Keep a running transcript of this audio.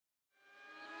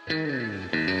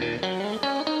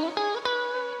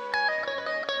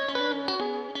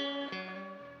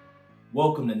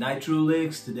Welcome to Nitro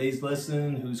Licks. Today's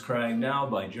lesson, Who's Crying Now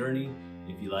by Journey.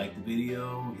 If you like the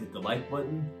video, hit the like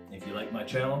button. If you like my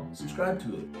channel, subscribe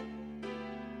to it.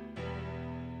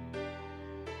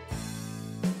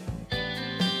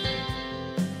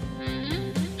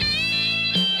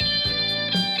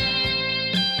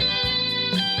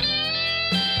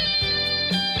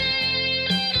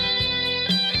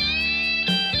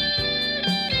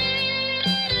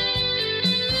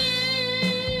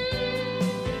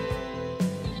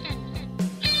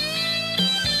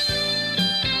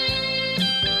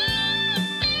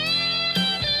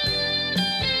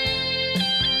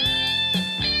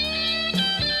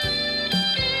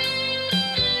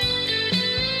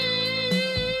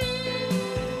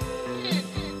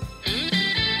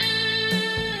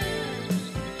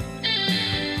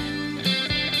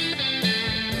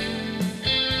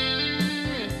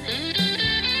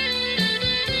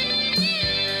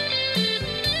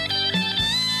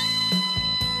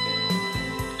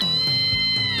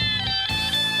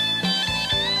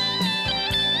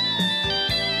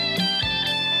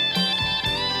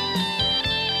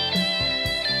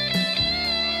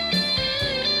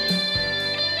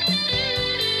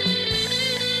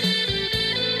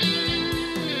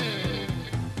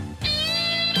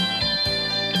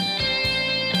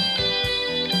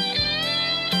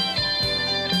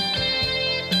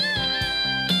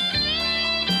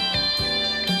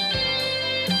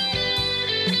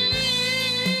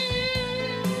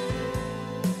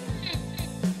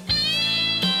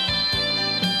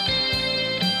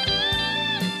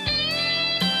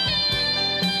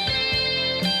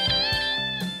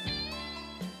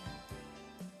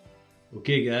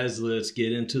 Okay guys, let's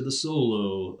get into the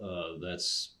solo.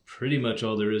 That's pretty much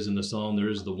all there is in the song. There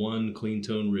is the one clean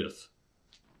tone riff.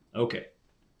 Okay,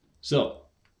 so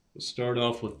we'll start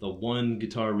off with the one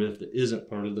guitar riff that isn't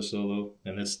part of the solo,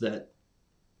 and it's that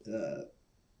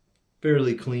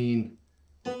fairly clean.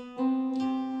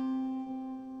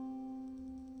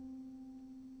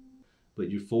 But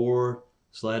your 4,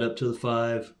 slide up to the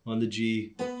 5 on the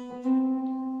G.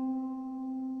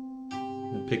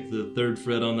 Pick the 3rd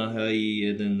fret on the high E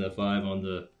and then the 5 on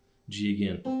the G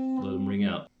again. Let them ring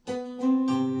out.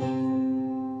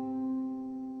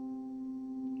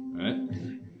 Alright.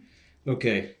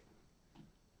 Okay.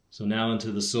 So now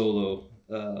into the solo.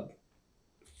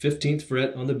 15th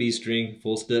fret on the B string,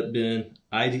 full step bend.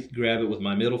 I grab it with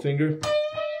my middle finger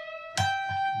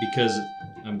because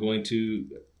I'm going to,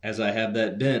 as I have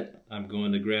that bent, I'm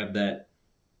going to grab that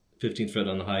 15th fret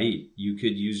on the high E. You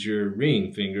could use your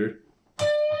ring finger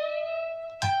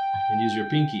and use your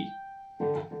pinky.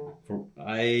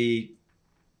 I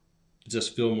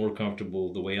just feel more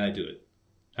comfortable the way I do it.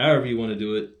 However you want to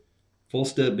do it, full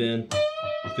step bend,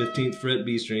 15th fret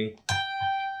B string,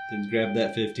 then grab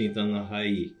that 15th on the high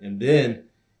E. And then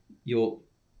you'll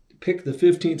pick the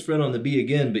 15th fret on the B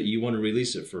again, but you want to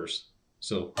release it first.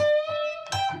 So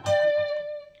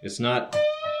it's not,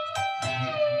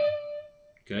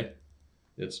 okay,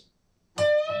 it's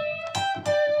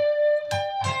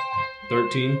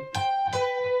 13,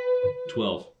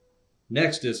 12.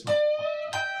 Next is,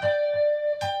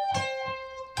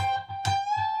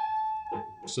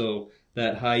 so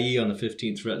that high E on the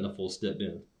 15th fret and the full step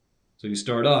bend. So you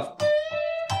start off,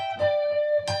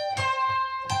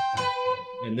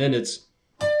 and then it's,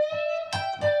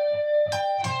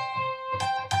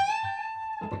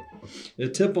 the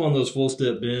tip on those full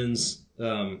step bends,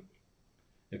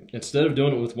 instead of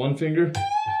doing it with one finger,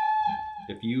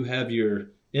 if you have your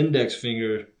index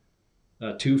finger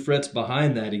 2 frets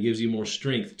behind that, it gives you more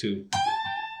strength too.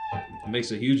 It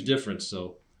makes a huge difference.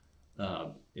 So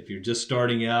if you're just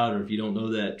starting out, or if you don't know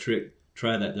that trick,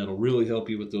 try that. That'll really help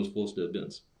you with those full step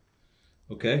bends.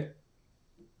 Okay?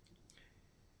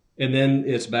 And then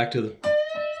it's back to the,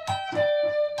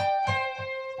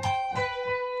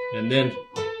 and then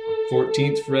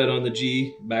 14th fret on the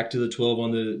G, back to the 12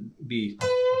 on the B.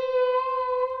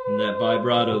 And that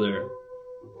vibrato there.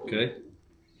 Okay?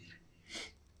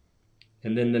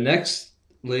 And then the next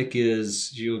lick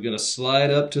is you're going to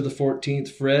slide up to the 14th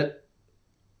fret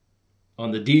on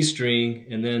the D string,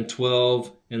 and then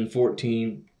 12 and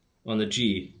 14 on the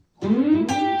G.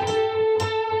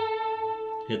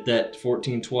 Hit that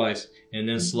 14 twice, and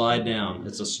then slide down.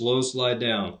 It's a slow slide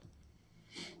down.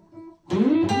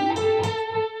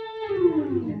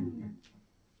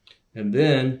 And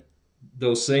then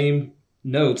those same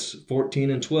notes, 14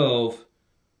 and 12,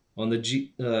 on the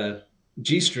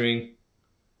G string,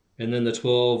 and then the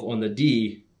 12 on the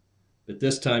D. But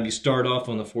this time you start off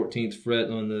on the 14th fret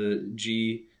on the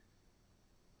G,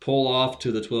 pull off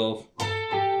to the 12th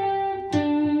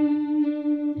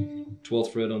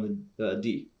fret on the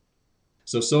D.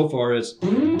 So far it's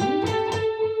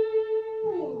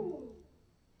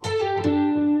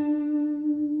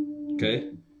okay,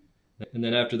 and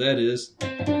then after that is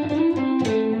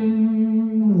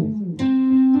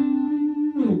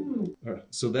all right,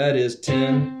 so that is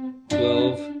 10,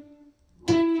 12,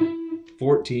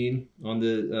 14 on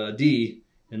the D,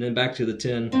 and then back to the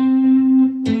 10,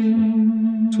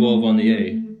 12 on the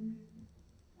A.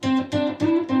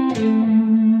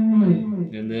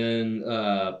 And then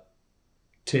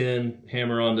 10,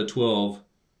 hammer on the 12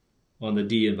 on the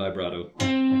D in vibrato.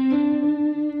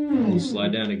 And you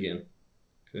slide down again.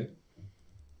 Okay.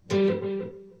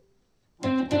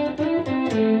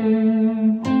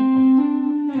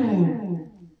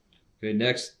 Okay,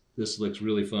 next, this looks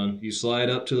really fun. You slide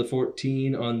up to the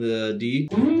 14 on the D.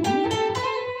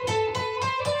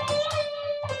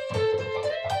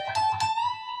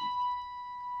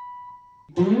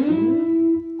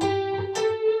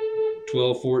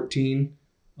 12, 14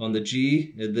 on the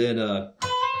G, and then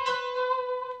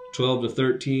 12 to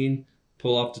 13,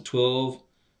 pull off to 12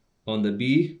 on the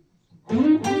B.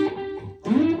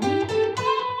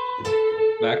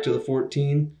 Back to the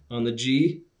 14 on the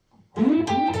G.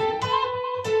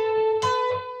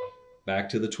 Back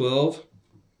to the 12.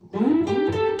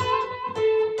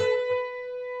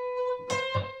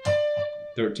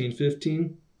 (13,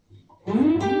 15).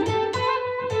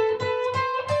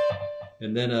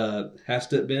 And then a half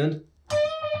step bend.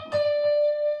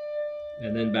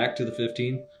 And then back to the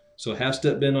 15. So half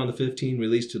step bend on the 15,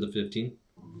 release to the 15.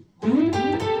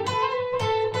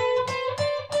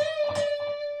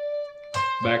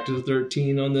 Back to the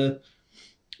 13 on the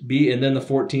B, and then the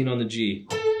 14 on the G.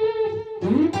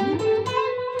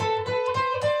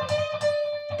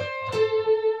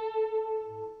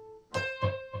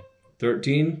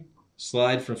 (13),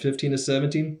 slide from 15 to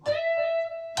 17.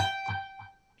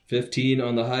 15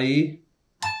 on the high E,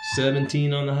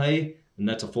 17 on the high E, and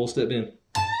that's a full step bend.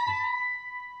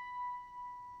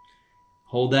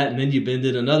 Hold that, and then you bend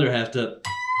it another half step.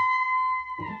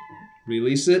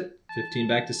 Release it, 15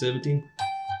 back to 17.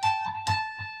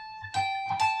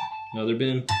 Another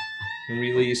bend, and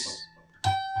release,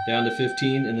 down to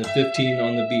 15, and then 15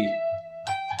 on the B.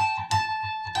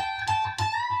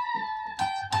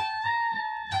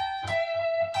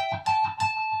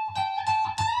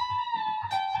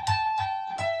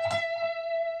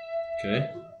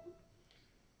 Okay.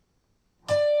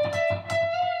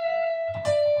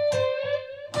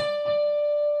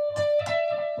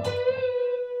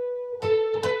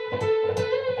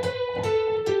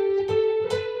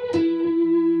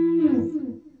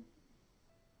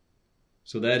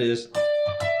 So that is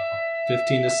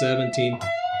 15 to 17,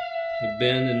 a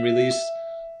bend and release,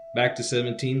 back to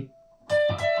 17,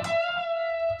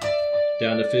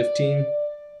 down to 15,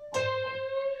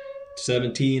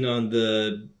 17 on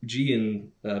the G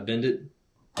and bend it,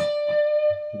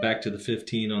 back to the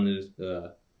 15 on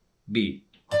the B.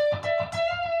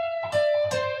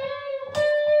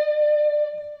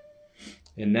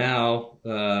 And now,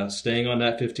 staying on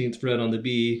that 15th fret on the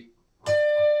B,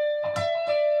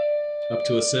 up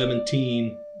to a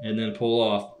 17, and then pull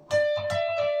off.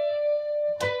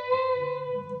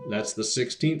 That's the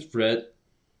 16th fret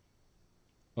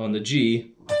on the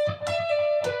G.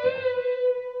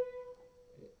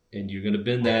 And you're going to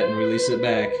bend that and release it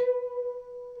back.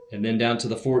 And then down to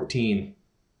the 14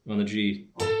 on the G.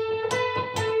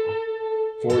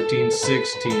 14,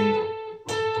 16.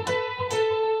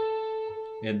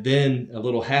 And then a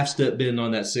little half step bend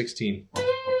on that 16.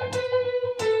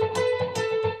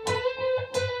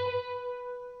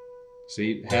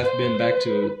 See, half bend back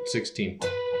to 16.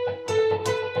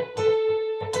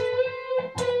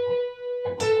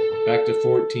 Back to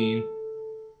 14.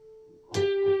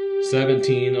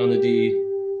 17 on the D.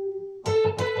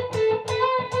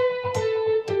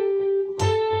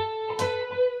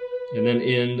 And then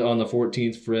end on the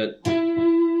 14th fret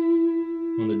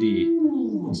on the D.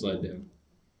 And slide down.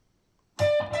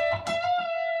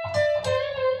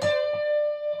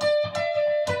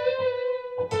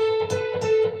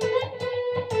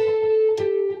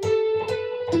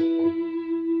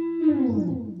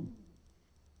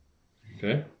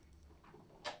 Okay.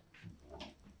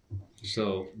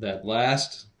 So that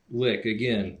last lick,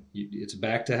 again, it's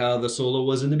back to how the solo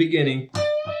was in the beginning.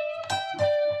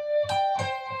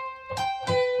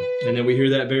 And then we hear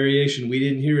that variation we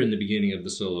didn't hear in the beginning of the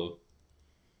solo.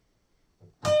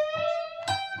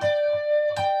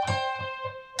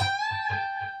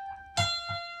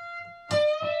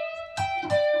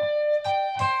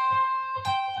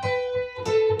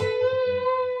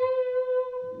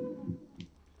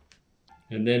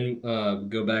 And then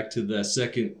go back to the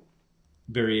second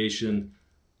variation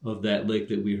of that lick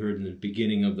that we heard in the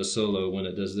beginning of the solo when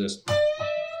it does this.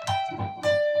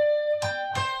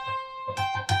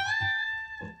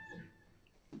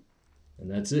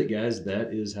 And that's it, guys.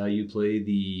 That is how you play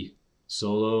the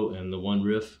solo and the one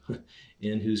riff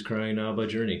in Who's Crying Now by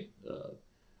Journey.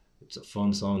 It's a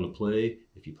fun song to play.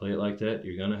 If you play it like that,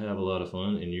 you're going to have a lot of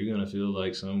fun and you're going to feel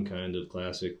like some kind of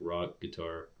classic rock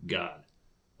guitar god.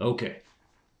 Okay.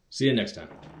 See you next time.